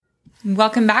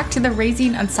Welcome back to the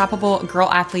Raising Unstoppable Girl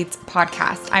Athletes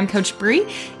podcast. I'm Coach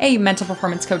Bree, a mental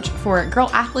performance coach for girl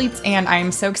athletes, and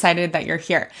I'm so excited that you're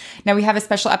here. Now, we have a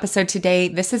special episode today.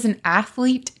 This is an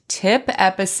athlete tip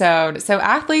episode. So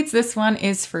athletes, this one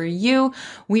is for you.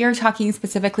 We are talking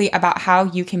specifically about how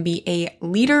you can be a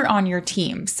leader on your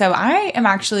team. So I am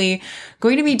actually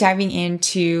going to be diving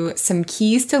into some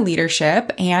keys to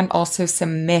leadership and also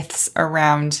some myths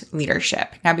around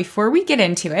leadership. Now, before we get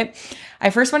into it, I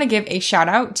first want to give a shout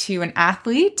out to an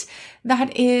athlete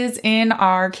that is in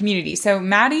our community. So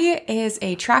Maddie is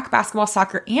a track, basketball,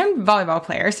 soccer, and volleyball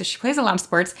player. So she plays a lot of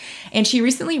sports, and she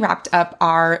recently wrapped up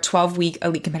our 12-week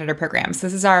elite competitor program. So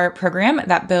this is our program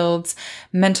that builds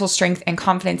mental strength and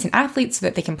confidence in athletes so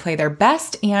that they can play their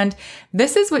best. And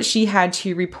this is what she had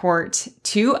to report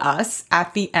to us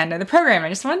at the end of the program. I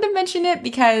just wanted to mention it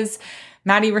because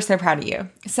Maddie, we're so proud of you.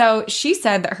 So she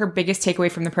said that her biggest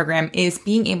takeaway from the program is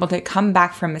being able to come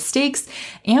back from mistakes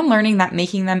and learning that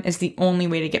making them is the only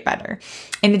way to get better.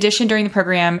 In addition, during the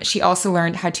program, she also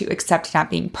learned how to accept not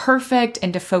being perfect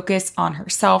and to focus on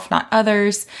herself, not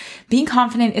others. Being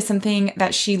confident is something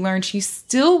that she learned she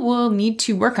still will need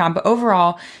to work on. But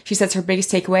overall, she says her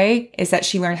biggest takeaway is that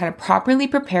she learned how to properly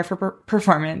prepare for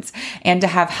performance and to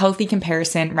have healthy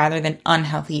comparison rather than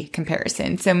unhealthy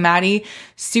comparison. So Maddie,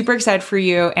 super excited for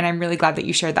you, and I'm really glad that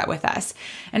you shared that with us.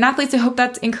 And athletes, I hope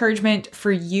that's encouragement for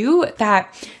you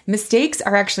that mistakes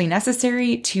are actually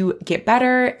necessary to get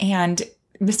better, and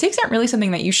mistakes aren't really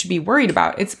something that you should be worried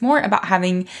about. It's more about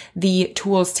having the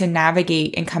tools to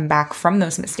navigate and come back from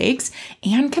those mistakes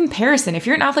and comparison. If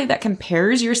you're an athlete that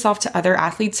compares yourself to other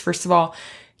athletes, first of all,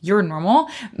 you're normal,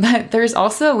 but there's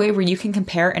also a way where you can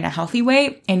compare in a healthy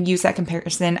way and use that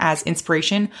comparison as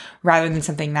inspiration rather than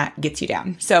something that gets you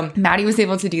down. So Maddie was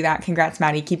able to do that. Congrats,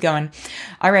 Maddie. Keep going.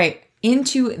 All right,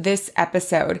 into this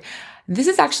episode. This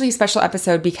is actually a special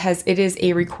episode because it is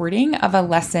a recording of a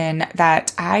lesson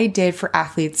that I did for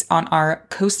athletes on our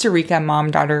Costa Rica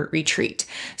mom-daughter retreat.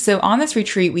 So on this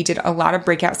retreat, we did a lot of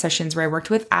breakout sessions where I worked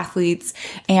with athletes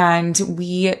and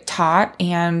we taught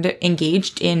and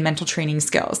engaged in mental training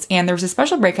skills. And there was a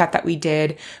special breakout that we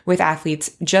did with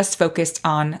athletes just focused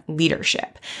on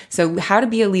leadership. So how to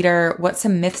be a leader, what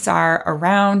some myths are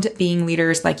around being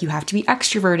leaders, like you have to be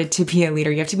extroverted to be a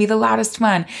leader, you have to be the loudest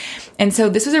one. And so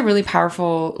this was a really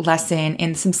powerful lesson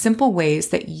in some simple ways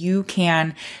that you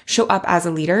can show up as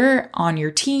a leader on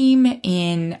your team,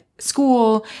 in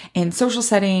school, in social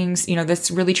settings. You know, this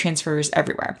really transfers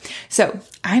everywhere. So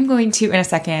I'm going to, in a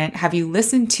second, have you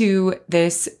listen to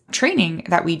this training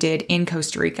that we did in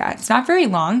Costa Rica. It's not very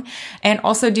long. And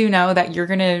also do know that you're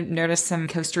going to notice some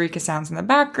Costa Rica sounds in the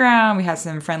background. We have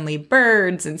some friendly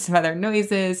birds and some other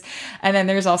noises. And then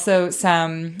there's also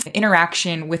some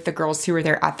interaction with the girls who were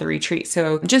there at the retreat.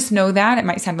 So just know that it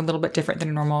might sound a little bit different than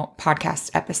a normal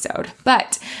podcast episode.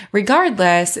 But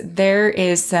regardless, there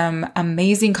is some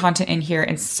amazing content in here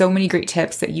and so many great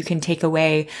tips that you can take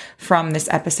away from this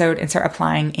episode and start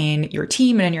applying in your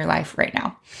team and in your life right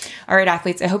now. All right,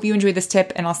 athletes, I hope you enjoyed this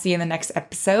tip, and I'll see you in the next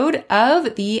episode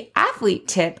of the athlete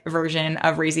tip version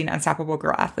of Raising Unstoppable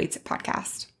Girl Athletes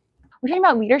podcast. We're talking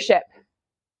about leadership,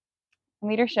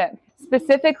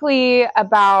 specifically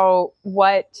about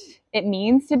what it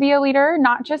means to be a leader,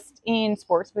 not just in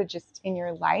sports, but just in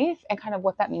your life and kind of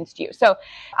what that means to you. So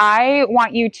I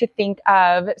want you to think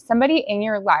of somebody in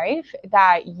your life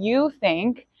that you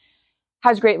think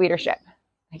has great leadership.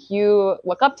 Like you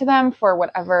look up to them for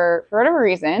whatever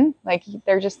reason, like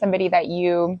they're just somebody that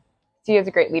you see as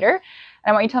a great leader. And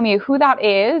I want you to tell me who that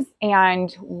is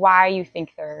and why you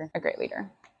think they're a great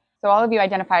leader. So all of you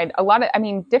identified a lot of,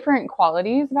 different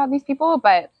qualities about these people,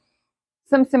 but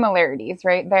some similarities,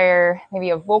 right? They're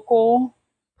maybe a vocal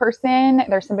person.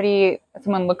 They're somebody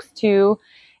someone looks to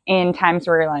in times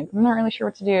where you're like, I'm not really sure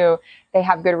what to do. They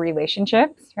have good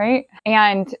relationships, right?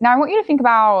 And now I want you to think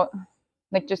about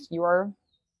like just your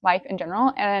life in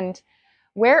general, and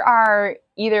where are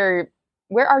you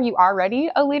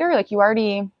already a leader? Like you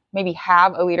already maybe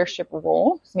have a leadership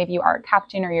role. So maybe you are a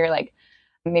captain, or you're like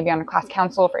maybe on a class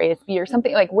council for ASB or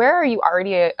something. Like where are you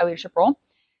already a leadership role?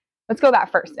 Let's go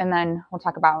that first, and then we'll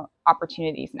talk about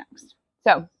opportunities next.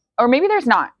 So, or maybe there's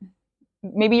not.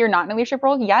 Maybe you're not in a leadership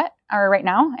role yet or right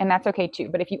now, and that's okay too.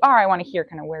 But if you are, I want to hear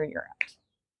kind of where you're at.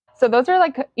 So those are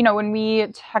like, when we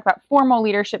talk about formal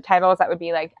leadership titles, that would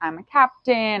be like, I'm a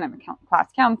captain, I'm a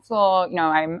class council,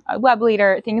 I'm a web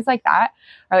leader, things like that.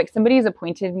 Or like somebody's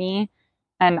appointed me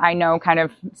and I know kind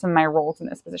of some of my roles in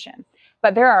this position.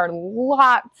 But there are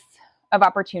lots of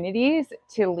opportunities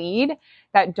to lead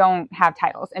that don't have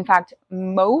titles. In fact,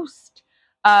 most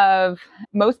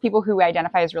people who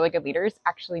identify as really good leaders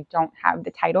actually don't have the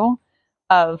title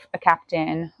of a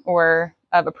captain or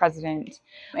of a president.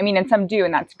 I mean, and some do,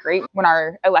 and that's great when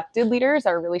our elected leaders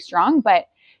are really strong, but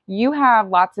you have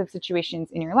lots of situations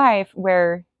in your life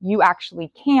where you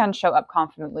actually can show up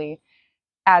confidently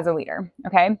as a leader.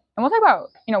 Okay. And we'll talk about,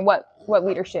 what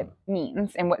leadership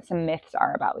means and what some myths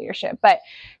are about leadership. But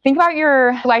think about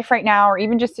your life right now, or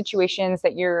even just situations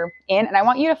that you're in. And I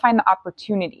want you to find the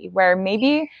opportunity where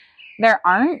maybe there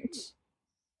aren't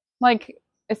like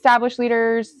established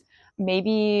leaders,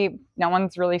 maybe no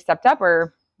one's really stepped up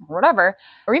or whatever.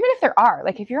 Or even if there are,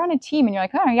 like if you're on a team and you're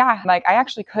like, oh yeah, like I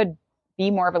actually could be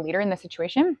more of a leader in this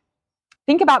situation.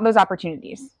 Think about those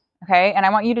opportunities. Okay. And I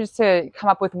want you to come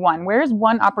up with one. Where's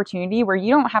one opportunity where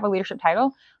you don't have a leadership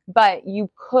title, but you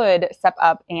could step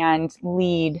up and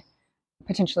lead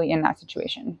potentially in that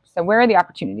situation? So where are the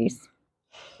opportunities?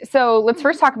 So let's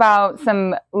first talk about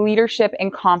some leadership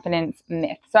and confidence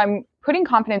myths. So I'm putting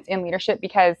confidence in leadership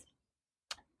because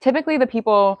typically the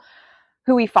people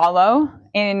who we follow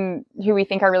and who we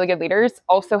think are really good leaders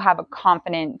also have a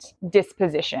confident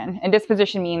disposition. And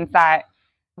disposition means that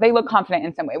they look confident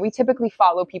in some way. We typically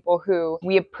follow people who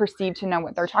we have perceived to know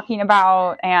what they're talking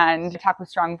about and talk with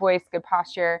strong voice, good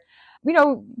posture. We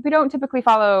don't typically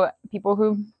follow people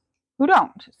who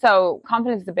don't. So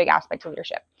confidence is a big aspect of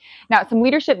leadership. Now, some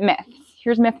leadership myths.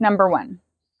 Here's myth number 1.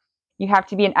 You have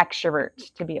to be an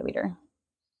extrovert to be a leader.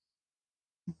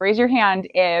 Raise your hand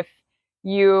if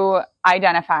you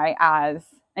identify as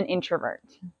an introvert.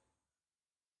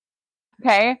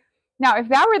 Okay. Now, if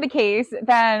that were the case,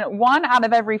 then 1 out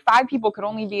of every 5 people could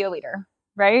only be a leader,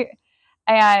 right?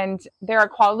 And there are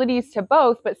qualities to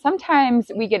both, but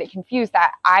sometimes we get it confused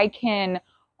that I can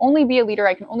only be a leader,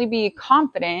 I can only be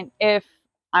confident if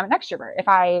I'm an extrovert, if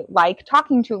I like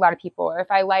talking to a lot of people, or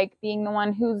if I like being the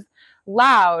one who's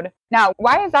loud. Now,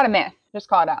 why is that a myth? Just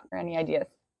call it out. Or any ideas?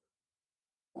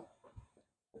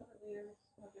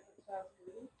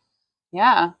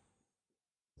 Yeah.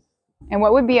 And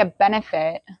what would be a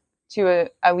benefit to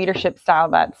a leadership style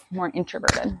that's more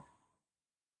introverted?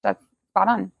 That's spot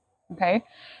on. Okay.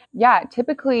 Yeah.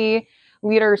 Typically,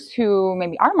 leaders who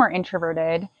maybe are more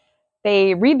introverted,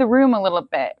 they read the room a little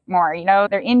bit more.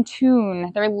 They're in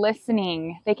tune, they're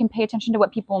listening, they can pay attention to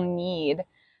what people need.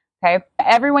 Okay.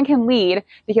 Everyone can lead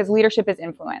because leadership is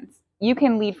influence. You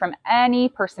can lead from any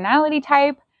personality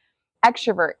type,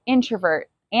 extrovert, introvert,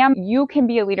 and you can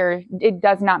be a leader. It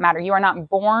does not matter. You are not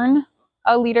born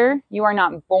a leader. You are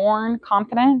not born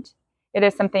confident. It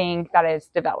is something that is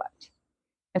developed.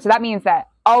 And so that means that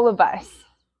all of us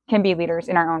can be leaders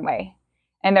in our own way.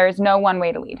 And there is no one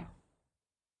way to lead.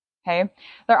 Okay.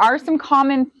 There are some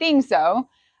common things though.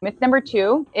 Myth number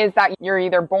 2 is that you're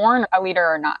either born a leader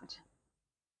or not.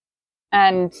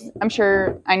 And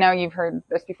I know you've heard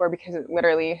this before because it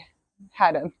literally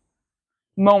had a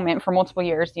moment for multiple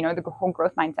years, the whole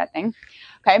growth mindset thing.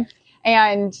 Okay.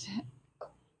 And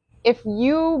if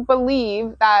you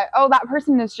believe that, that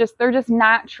person they're just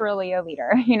naturally a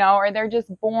leader, or they're just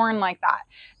born like that,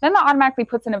 then that automatically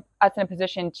puts us in a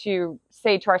position to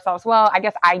say to ourselves, well, I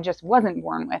guess I just wasn't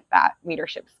born with that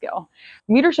leadership skill.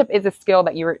 Leadership is a skill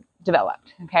that you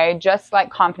developed. Okay. Just like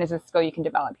confidence is a skill you can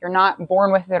develop. You're not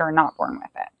born with it or not born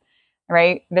with it.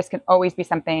 Right. This can always be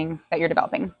something that you're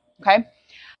developing. Okay.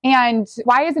 And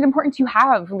why is it important to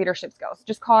have leadership skills?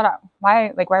 Just call it out.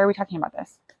 Why are we talking about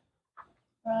this?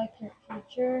 For like your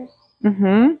future,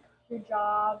 your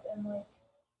job, and like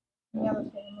when you have a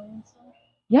family and stuff.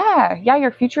 Yeah,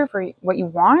 your future for what you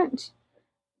want.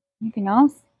 Anything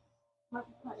else? What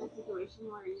in a situation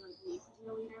where you need to be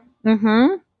a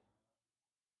leader?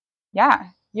 Yeah,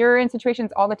 you're in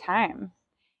situations all the time,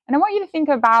 and I want you to think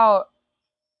about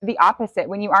the opposite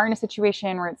when you are in a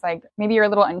situation where it's like maybe you're a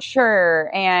little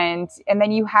unsure, and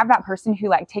then you have that person who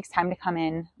like takes time to come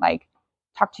in, like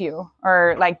talk to you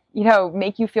or like,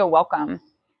 make you feel welcome.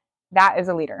 That is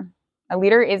a leader. A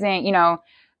leader isn't,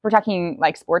 we're talking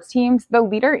like sports teams. The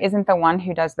leader isn't the one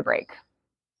who does the break.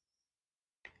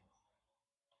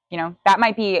 That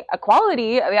might be a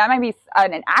quality. That might be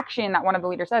an action that one of the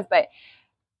leaders does, but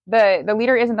the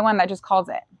leader isn't the one that just calls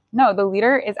it. No, the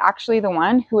leader is actually the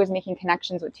one who is making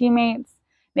connections with teammates,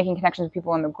 making connections with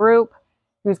people in the group,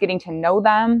 who's getting to know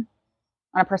them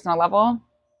on a personal level.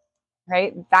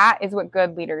 Right? That is what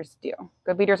good leaders do.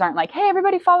 Good leaders aren't like, hey,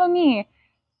 everybody follow me.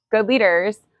 Good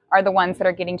leaders are the ones that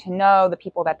are getting to know the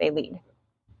people that they lead.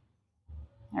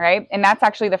 All right. And that's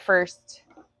actually the first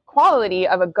quality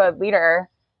of a good leader.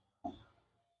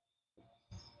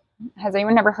 Has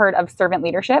anyone ever heard of servant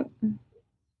leadership?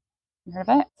 You heard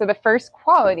of it? So the first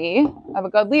quality of a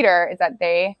good leader is that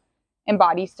they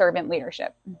embody servant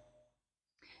leadership.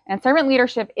 And servant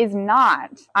leadership is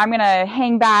not, I'm going to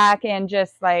hang back and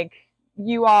just like,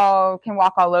 you all can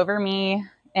walk all over me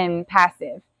and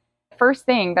passive. First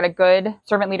thing that a good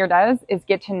servant leader does is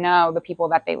get to know the people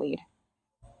that they lead.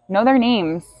 Know their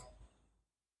names.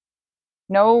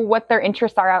 Know what their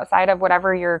interests are outside of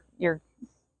whatever you're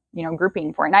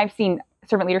grouping for. And I've seen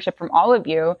servant leadership from all of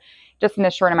you just in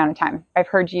this short amount of time. I've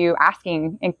heard you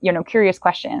asking, curious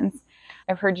questions.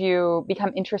 I've heard you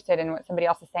become interested in what somebody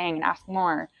else is saying and ask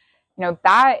more.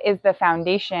 That is the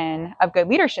foundation of good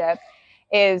leadership,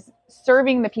 is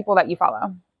serving the people that you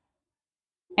follow.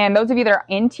 And those of you that are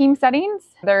in team settings,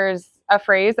 there's a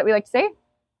phrase that we like to say: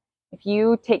 if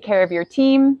you take care of your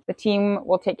team, the team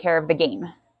will take care of the game.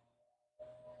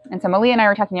 And so Malia and I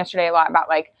were talking yesterday a lot about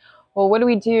what do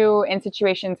we do in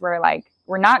situations where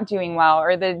we're not doing well,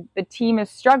 or the team is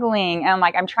struggling and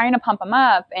I'm trying to pump them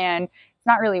up and it's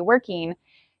not really working.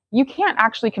 You can't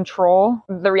actually control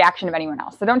the reaction of anyone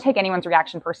else. So don't take anyone's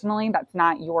reaction personally. That's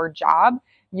not your job.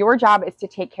 Your job is to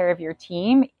take care of your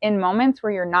team in moments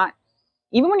where you're not,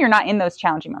 even when you're not in those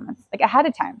challenging moments, ahead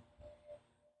of time.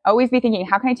 Always be thinking,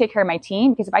 how can I take care of my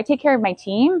team? Because if I take care of my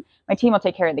team will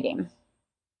take care of the game.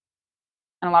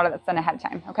 And a lot of that's done ahead of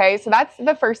time. Okay. So that's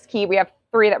the first key. We have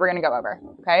 3 that we're going to go over.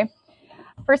 Okay.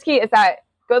 First key is that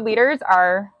good leaders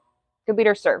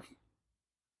serve.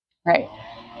 Right.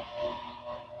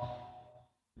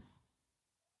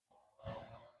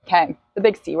 Okay. The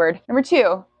big C word. Number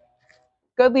 2,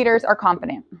 good leaders are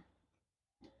confident.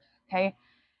 Okay.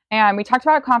 And we talked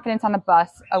about confidence on the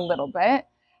bus a little bit,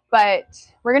 but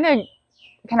we're going to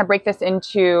kind of break this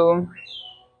into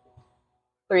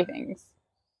 3 things.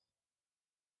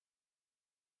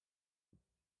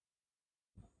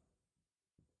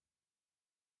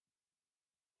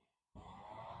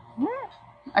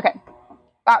 Okay.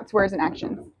 Thoughts, words, and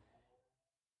actions.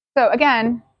 So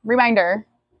again, reminder,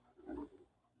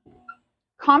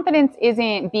 confidence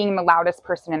isn't being the loudest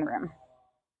person in the room.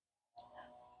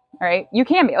 All right. You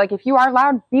can be if you are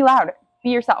loud, be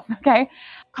yourself. Okay.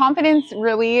 Confidence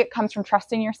really comes from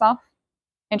trusting yourself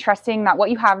and trusting that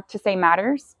what you have to say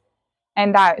matters,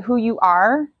 and that who you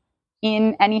are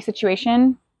in any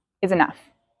situation is enough,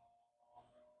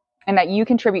 and that you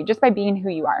contribute just by being who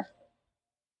you are.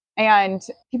 And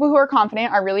people who are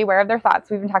confident are really aware of their thoughts.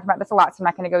 We've been talking about this a lot, so I'm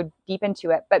not going to go deep into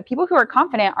it. But people who are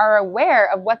confident are aware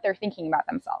of what they're thinking about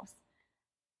themselves.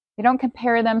 They don't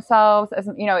compare themselves. As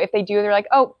if they do, they're like,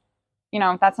 oh,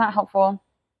 that's not helpful.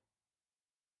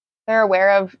 They're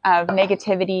aware of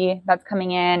negativity that's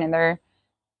coming in, and they're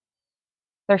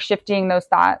shifting those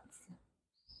thoughts.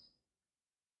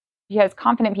 Because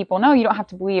confident people know you don't have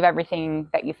to believe everything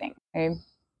that you think. Okay?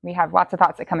 We have lots of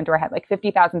thoughts that come into our head,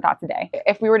 50,000 thoughts a day.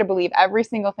 If we were to believe every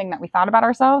single thing that we thought about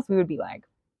ourselves, we would be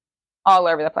all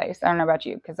over the place. I don't know about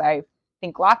you, because I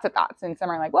think lots of thoughts, and some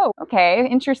are whoa, okay,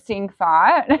 interesting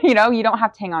thought. You don't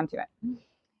have to hang on to it.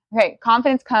 Okay,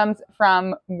 confidence comes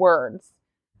from words.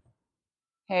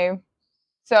 Okay,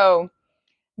 so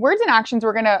words and actions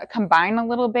we're going to combine a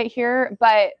little bit here,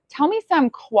 but tell me some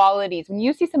qualities. When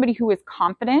you see somebody who is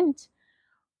confident,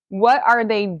 what are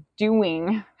they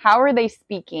doing? How are they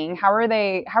speaking? How are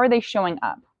they showing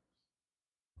up?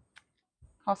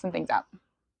 Call some things out.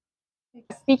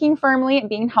 Speaking firmly and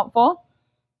being helpful.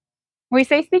 When we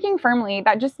say speaking firmly,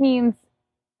 that just means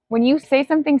when you say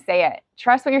something, say it.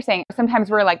 Trust what you're saying. Sometimes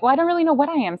we're well, I don't really know what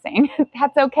I am saying.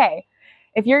 That's okay.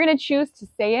 If you're going to choose to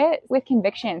say it with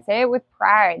conviction, say it with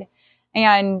pride,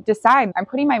 and decide, I'm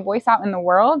putting my voice out in the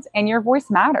world, and your voice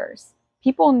matters.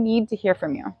 People need to hear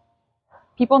from you.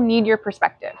 People need your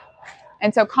perspective.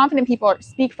 And so confident people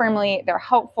speak firmly. They're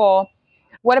helpful.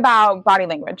 What about body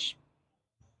language?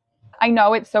 I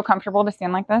know it's so comfortable to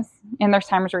stand like this, and there's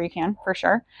times where you can, for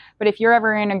sure. But if you're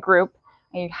ever in a group,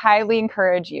 I highly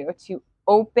encourage you to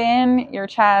open your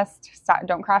chest.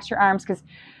 Don't cross your arms, because,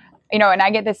 and I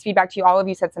get this feedback to you. All of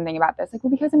you said something about this,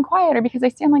 because I'm quiet or because I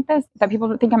stand like this, that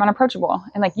people think I'm unapproachable.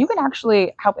 And you can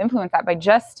actually help influence that by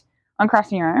just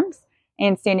uncrossing your arms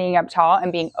and standing up tall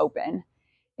and being open.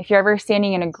 If you're ever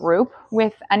standing in a group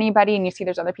with anybody and you see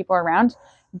there's other people around,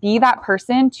 be that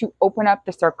person to open up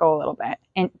the circle a little bit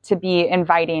and to be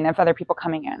inviting of other people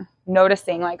coming in.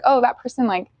 Noticing oh, that person,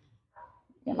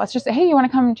 let's just say, hey, you want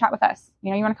to come chat with us?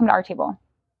 You want to come to our table?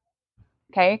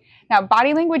 Okay. Now,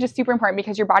 body language is super important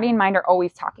because your body and mind are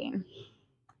always talking.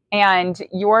 And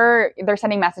they're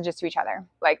sending messages to each other.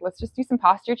 Let's just do some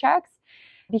posture checks,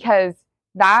 because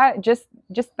that just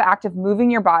the act of moving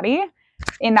your body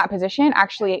in that position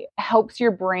actually helps your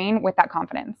brain with that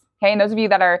confidence. Okay. And those of you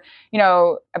that are,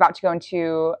 about to go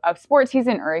into a sports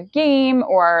season or a game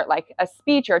or a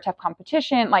speech or a tough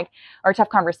competition, or a tough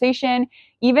conversation,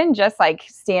 even just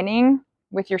standing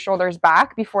with your shoulders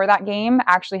back before that game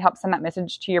actually helps send that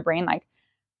message to your brain.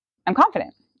 I'm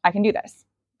confident. I can do this.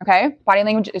 Okay. Body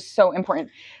language is so important.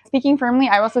 Speaking firmly,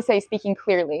 I also say speaking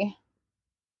clearly,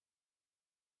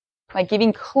 like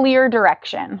giving clear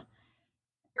direction.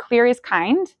 Clear is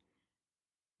kind,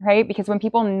 right? Because when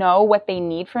people know what they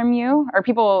need from you, or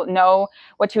people know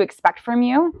what to expect from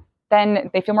you, then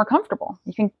they feel more comfortable.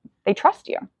 They trust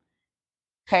you.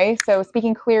 Okay. So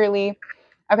speaking clearly.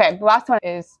 Okay. The last one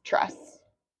is trust.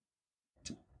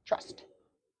 Trust.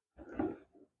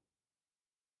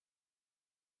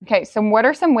 Okay. So what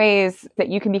are some ways that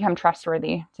you can become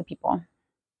trustworthy to people?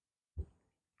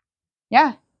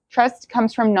 Yeah. Trust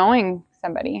comes from knowing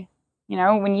somebody. You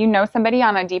know, when you know somebody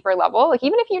on a deeper level, like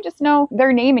even if you just know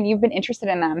their name and you've been interested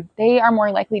in them, they are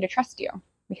more likely to trust you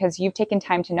because you've taken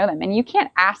time to know them. And you can't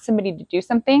ask somebody to do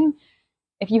something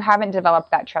if you haven't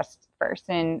developed that trust first.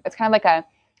 And it's kind of like a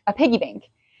piggy bank.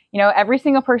 You know, every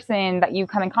single person that you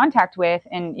come in contact with,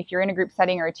 and if you're in a group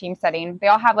setting or a team setting, they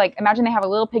all have imagine they have a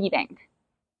little piggy bank.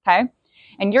 Okay.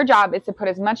 And your job is to put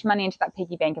as much money into that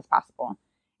piggy bank as possible.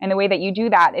 And the way that you do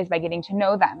that is by getting to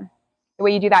know them. The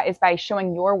way you do that is by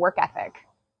showing your work ethic.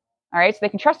 All right. So they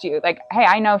can trust you. Like, hey,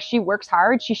 I know she works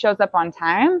hard. She shows up on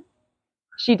time.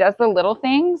 She does the little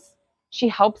things. She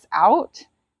helps out.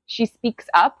 She speaks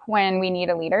up when we need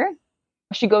a leader.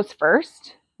 She goes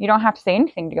first. You don't have to say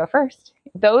anything to go first.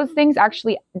 Those things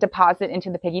actually deposit into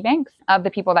the piggy banks of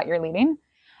the people that you're leading.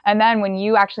 And then when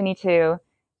you actually need to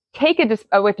take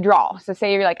a withdrawal. So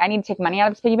say you're like, I need to take money out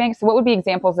of this piggy bank. So what would be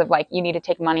examples of you need to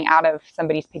take money out of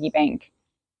somebody's piggy bank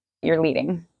you're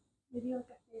leading? Maybe like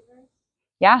a favor.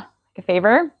 Yeah, like a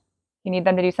favor. You need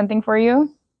them to do something for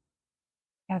you.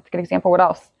 Yeah, that's a good example. What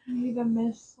else? You need to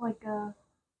miss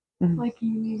you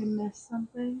need to miss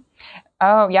something.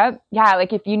 Oh, yeah. Yeah.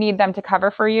 Like if you need them to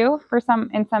cover for you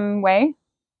in some way.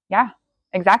 Yeah,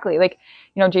 exactly.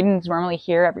 Jaden's normally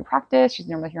here every practice. She's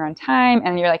normally here on time.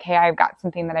 And you're like, hey, I've got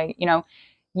something that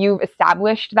you've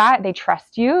established that they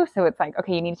trust you. So it's like,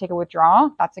 okay, you need to take a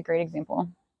withdrawal. That's a great example.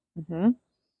 Mm-hmm.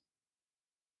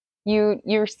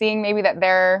 You're seeing maybe that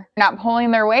they're not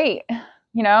pulling their weight,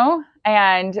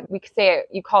 and we could say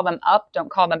you call them up,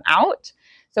 don't call them out.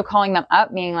 So calling them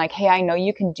up, meaning like, hey, I know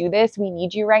you can do this. We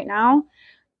need you right now.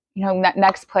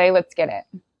 Next play, let's get it.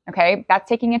 Okay. That's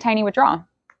taking a tiny withdrawal.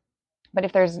 But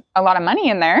if there's a lot of money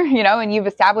in there, and you've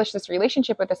established this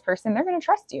relationship with this person, they're going to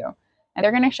trust you and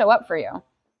they're going to show up for you.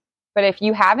 But if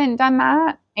you haven't done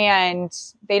that and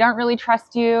they don't really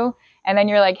trust you, and then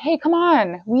you're like, hey, come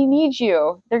on, we need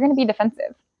you, they're going to be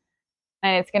defensive.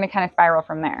 And it's going to kind of spiral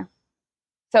from there.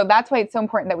 So that's why it's so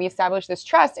important that we establish this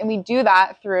trust. And we do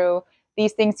that through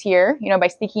these things here, by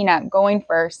speaking up, going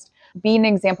first, being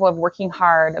an example of working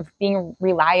hard, of being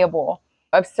reliable,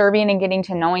 of serving and getting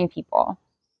to knowing people.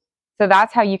 So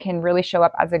that's how you can really show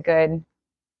up as a good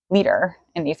leader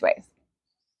in these ways.